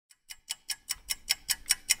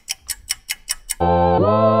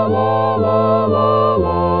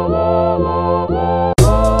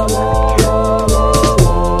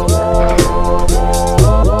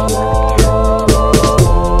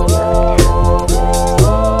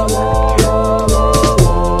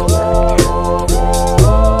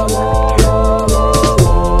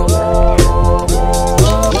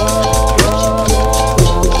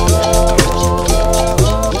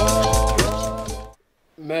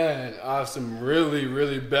Man, I have some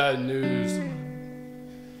really bad news.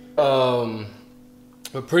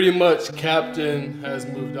 But pretty much Captain has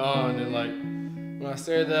moved on, and like when I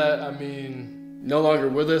say that, I mean no longer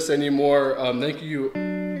with us anymore. Thank you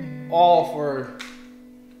all for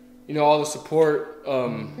all the support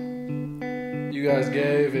you guys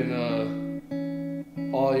gave, and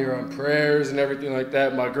all your prayers and everything like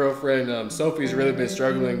that. My girlfriend Sophie's really been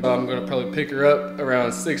struggling. I'm gonna probably pick her up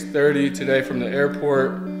around 6:30 today from the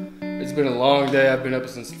airport. It's been a long day. I've been up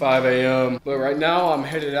since 5 a.m. But right now I'm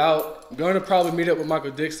headed out. I'm going to probably meet up with Michael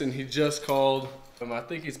Dixon. He just called. I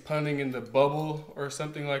think he's punting in the bubble or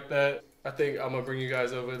something like that. I think I'm gonna bring you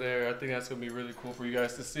guys over there. I think that's gonna be really cool for you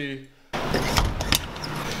guys to see. Man,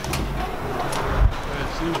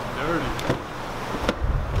 she's dirty.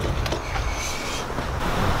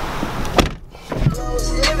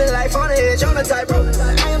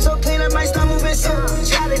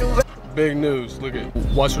 Big news. Look at,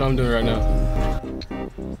 watch what I'm doing right now.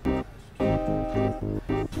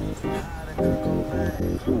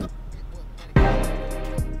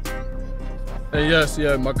 And yes,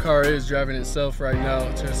 yeah, my car is driving itself right now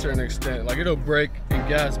to a certain extent. Like, it'll brake and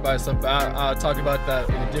gas by itself, but I'll talk about that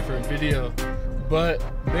in a different video. But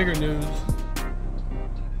bigger news,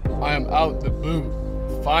 I am out the boot,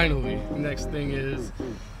 finally. The next thing is,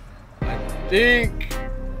 I think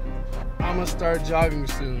I'm gonna start jogging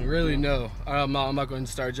soon. Really, no, I'm not going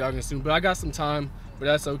to start jogging soon, but I got some time, but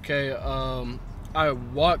that's okay. I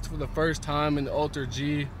walked for the first time in the Ultra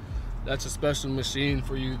G. That's a special machine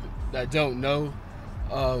for you that don't know.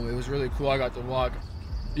 It was really cool. I got to walk.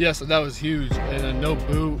 Yeah, so that was huge. And no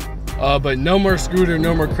boot, but no more scooter,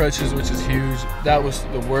 no more crutches, which is huge. That was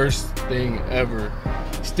the worst thing ever.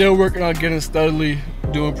 Still working on getting steadily,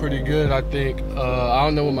 doing pretty good, I think. I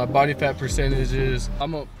don't know what my body fat percentage is.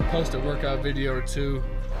 I'm gonna post a workout video or two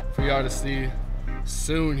for y'all to see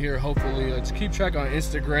soon here, hopefully. Just keep track on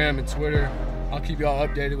Instagram and Twitter. I'll keep y'all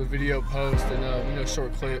updated with video posts and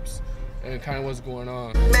short clips and kind of what's going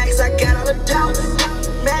on. Max, I got all the dough.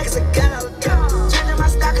 Max, I got all the dough. Changing my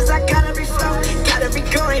stock 'cause I gotta be flow. Gotta be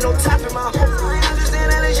girl, ain't no top in my home. I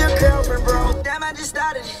understand that is your girlfriend, bro. Damn, I just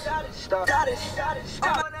started. I'm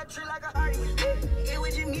on that tree like a hardy. Get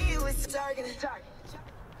what you need with target.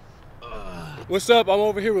 What's up? I'm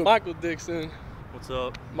over here with Michael Dixon. What's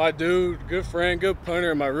up? My dude, good friend, good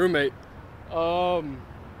punter, and my roommate.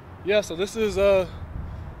 Yeah, so this is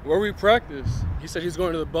where we practice. He said he's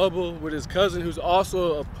going to the bubble with his cousin, who's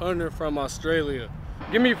also a punter from Australia.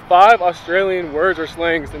 Give me 5 Australian words or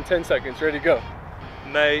slangs in 10 seconds. Ready, go.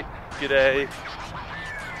 Mate, g'day.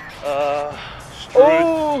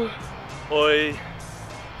 Oh! Oi.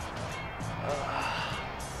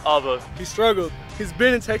 Avo. He struggled. He's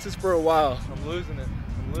been in Texas for a while. I'm losing it.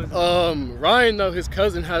 Ryan, though, his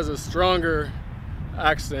cousin has a stronger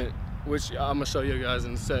accent, which I'm gonna show you guys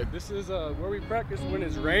in a sec. This is where we practice when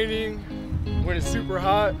it's raining, when it's super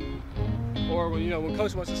hot, or when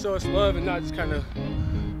coach wants to show us love and not just kind of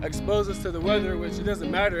expose us to the weather, which it doesn't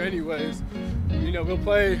matter anyways. We'll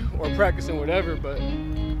play or practice and whatever, but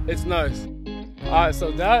it's nice. All right, so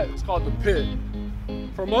that is called the pit.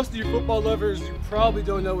 For most of you football lovers, you probably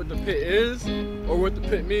don't know what the pit is or what the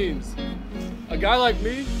pit means. A guy like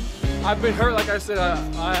me, I've been hurt. Like I said,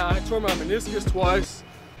 I tore my meniscus twice,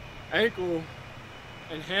 ankle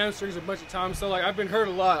and hamstrings a bunch of times. So like, I've been hurt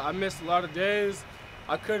a lot. I missed a lot of days.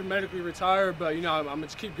 I could medically retire, but I'm gonna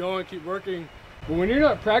just keep going, keep working. But when you're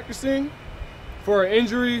not practicing for an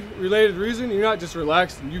injury related reason, you're not just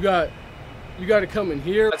relaxing. You got to come in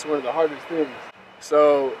here. That's one of the hardest things.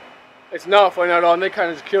 So it's not fun at all, and they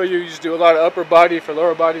kind of just kill you. You just do a lot of upper body for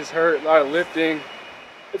lower body's hurt, a lot of lifting.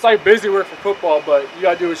 It's like busy work for football, but you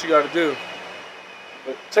gotta do what you gotta do.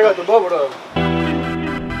 But check out the bubble though.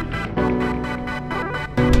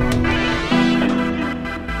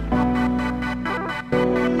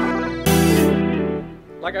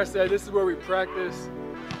 Like I said, this is where we practice.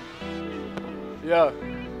 Yeah,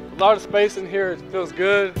 a lot of space in here. It feels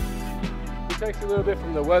good. It takes a little bit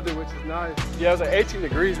from the weather, which is nice. Yeah, it was like 18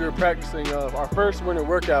 degrees. We were practicing our first winter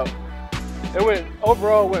workout.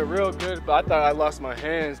 Overall went real good, but I thought I lost my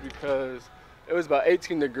hands because it was about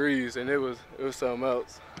 18 degrees and it was something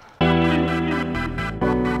else.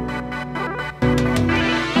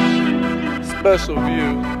 Special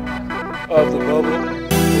view of the bubble.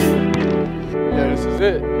 Yeah, this is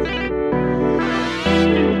it.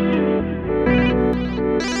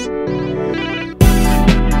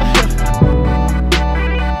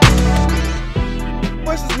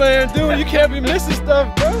 What's this man doing? You can't be missing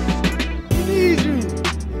stuff, bro. We need you.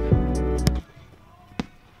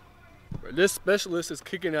 This specialist is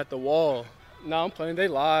kicking at the wall. Now I'm playing, they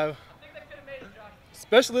live.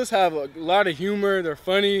 Specialists have a lot of humor. They're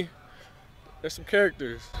funny. There's some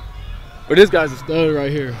characters. But this guy's a stud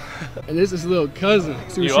right here. And this is his little cousin.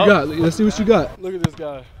 See what you got. Let's see what you got. Look at this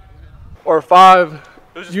guy. Or 5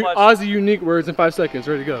 Aussie unique words in 5 seconds.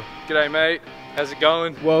 Ready to go. G'day, mate. How's it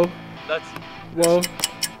going? Whoa. That's. Whoa.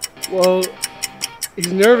 Whoa.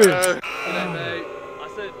 He's nervous. G'day, mate.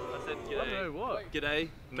 I said g'day. What? G'day,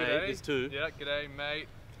 mate. G'day. Is 2. Yeah, g'day, mate.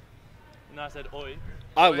 No, I said oi.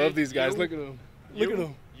 I Oi, love these guys. Yule. Look at them. Look at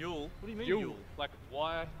them. Yule. What do you mean Yule. Yule? Like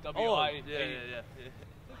Y-W-I. Oh, yeah.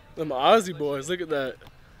 Them Aussie boys. Look at that.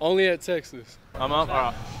 Only at Texas. I'm up.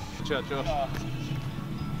 Alright. Chill.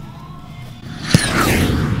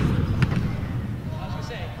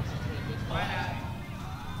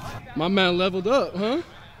 My man leveled up, huh?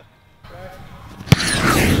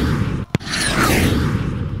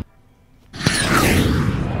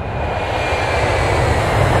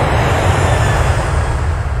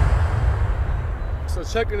 So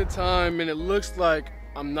checking the time, and it looks like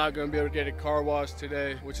I'm not gonna be able to get a car wash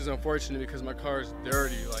today, which is unfortunate because my car is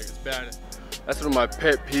dirty, like it's bad. That's one of my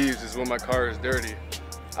pet peeves, is when my car is dirty.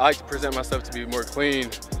 I like to present myself to be more clean.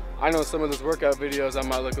 I know some of those workout videos I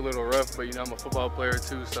might look a little rough, but you know I'm a football player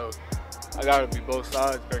too, so I gotta be both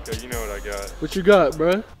sides. Kirko, you know what I got. What you got,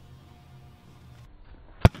 bruh?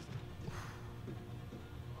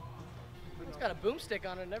 It's got a boomstick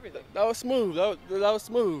on it and everything. That was smooth. That was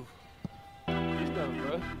smooth. He's done,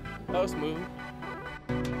 bro. That was smooth.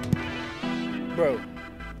 Bro.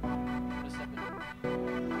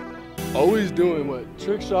 Always doing what?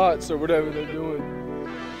 Trick shots or whatever they're doing.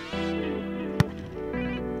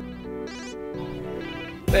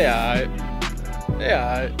 They alright. They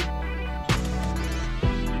alright.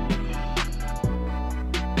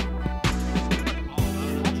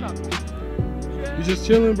 You just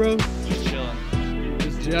chilling, bro? Just chilling.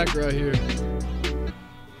 It's Jack right here.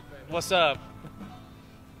 What's up?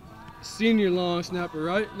 Senior long snapper,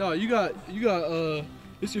 right? No, you got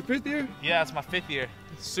this your 5th year? Yeah, it's my 5th year.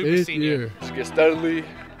 Super 5th senior. year. Just get steadily,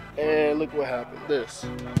 and look what happened. This.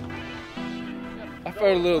 I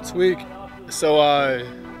felt a little tweak, so I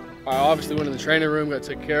obviously went in the training room, got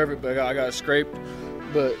to take care of it, but I got scraped,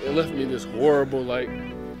 but it left me this horrible, like,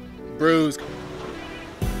 bruise.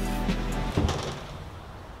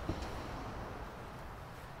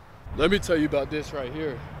 Let me tell you about this right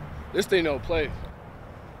here. This thing don't play.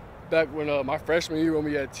 Back when my freshman year, when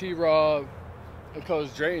we had T-Rob and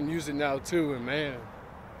Coach Drayton use it now too, and man,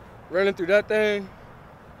 running through that thing,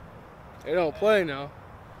 it don't play now.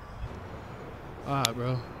 All right,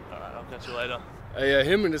 bro. Alright, I'll catch you later. Hey, yeah,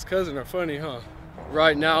 him and his cousin are funny, huh?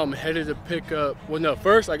 Right now, I'm headed to pick up. Well, no,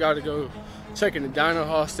 first I gotta go check in the diner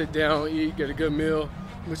hall, sit down, eat, get a good meal,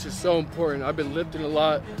 which is so important. I've been lifting a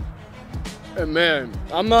lot, and man,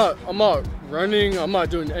 I'm not running. I'm not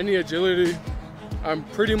doing any agility. I'm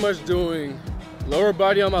pretty much doing lower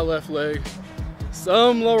body on my left leg,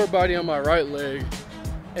 some lower body on my right leg,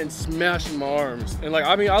 and smashing my arms. And like,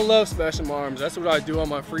 I mean, I love smashing my arms. That's what I do on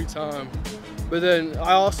my free time. But then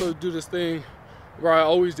I also do this thing where I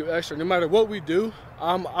always do extra. No matter what we do,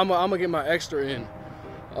 I'm gonna get my extra in.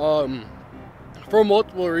 For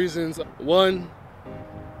multiple reasons. One,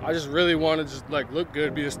 I just really want to just like look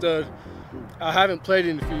good, be a stud. I haven't played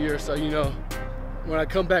in a few years, so you know, when I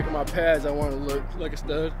come back in my pads, I want to look like a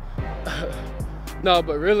stud. No,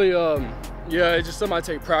 but really, yeah, it's just something I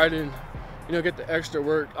take pride in. You know, get the extra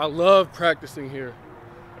work. I love practicing here.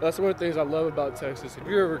 That's one of the things I love about Texas. If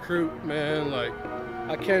you're a recruit, man, like,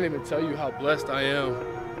 I can't even tell you how blessed I am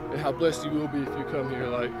and how blessed you will be if you come here.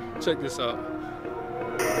 Like, check this out.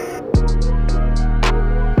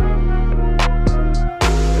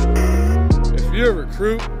 If you're a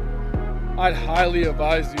recruit, I'd highly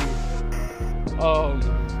advise you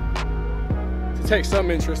to take some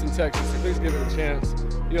interest in Texas. At least give it a chance.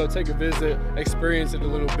 You know, take a visit, experience it a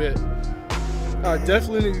little bit. I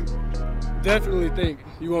definitely think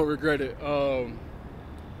you won't regret it.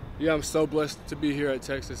 Yeah, I'm so blessed to be here at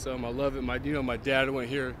Texas. I love it. My dad went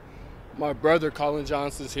here. My brother Colin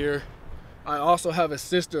Johnson's here. I also have a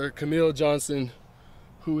sister, Camille Johnson,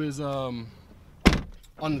 who is on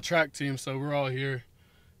the track team. So we're all here,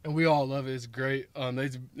 and we all love it. It's great.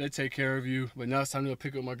 They take care of you. But now it's time to go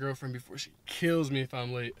pick up my girlfriend before she kills me if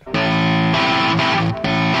I'm late.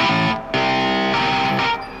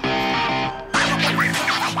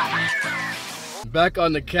 Back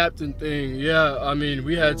on the captain thing, yeah, I mean,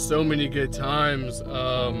 we had so many good times.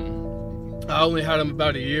 I only had him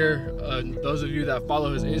about a year. Those of you that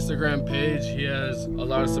follow his Instagram page, he has a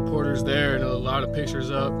lot of supporters there and a lot of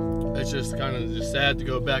pictures up. It's just kind of just sad to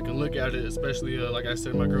go back and look at it, especially like I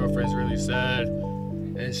said, my girlfriend's really sad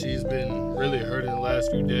and she's been really hurting the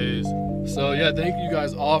last few days. So yeah, thank you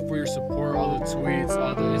guys all for your support, all the tweets,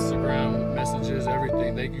 all the Instagram messages,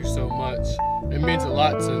 everything. Thank you so much. It means a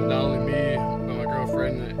lot to not only me, but my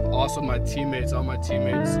girlfriend, and also my teammates. All my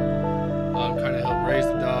teammates kind of helped raise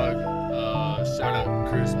the dog. Shout out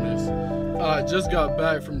Christmas. I just got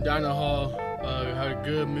back from dining hall. Had a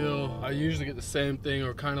good meal. I usually get the same thing,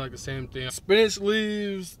 or kind of like the same thing. Spinach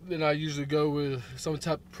leaves, then I usually go with some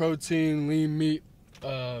type of protein, lean meat.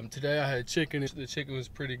 Today I had chicken. The chicken was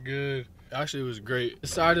pretty good. Actually, it was great.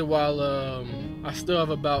 Decided while I still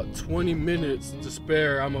have about 20 minutes to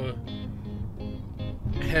spare, I'm gonna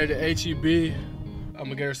head to H-E-B. I'm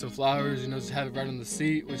gonna get her some flowers, you know, just have it right on the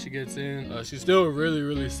seat when she gets in. She's still really,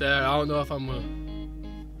 really sad. I don't know if I'm gonna,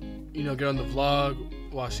 you know, get on the vlog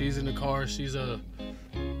while she's in the car. She's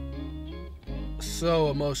so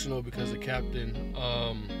emotional because of Captain.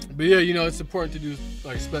 But yeah, you know, it's important to do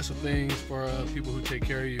like special things for people who take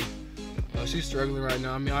care of you. She's struggling right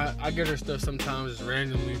now. I mean, I get her stuff sometimes just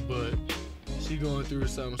randomly, but she going through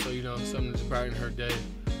something, so you know, something to brighten her day.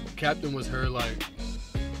 Captain was her like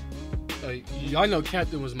y'all know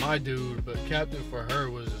Captain was my dude, but Captain for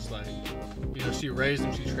her was just like, you know, she raised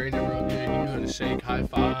him, she trained him real good. He knew how to shake, high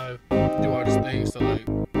five, do all these things. So like,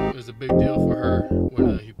 it was a big deal for her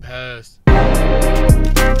when he passed.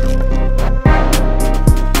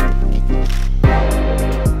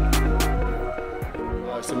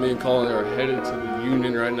 So me and Colin are headed to the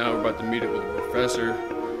union right now. We're about to meet up with the professor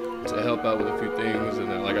to help out with a few things,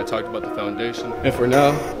 and then like I talked about the foundation. And for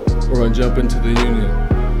now, we're gonna jump into the union.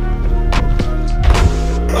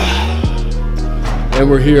 And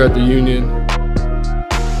we're here at the union.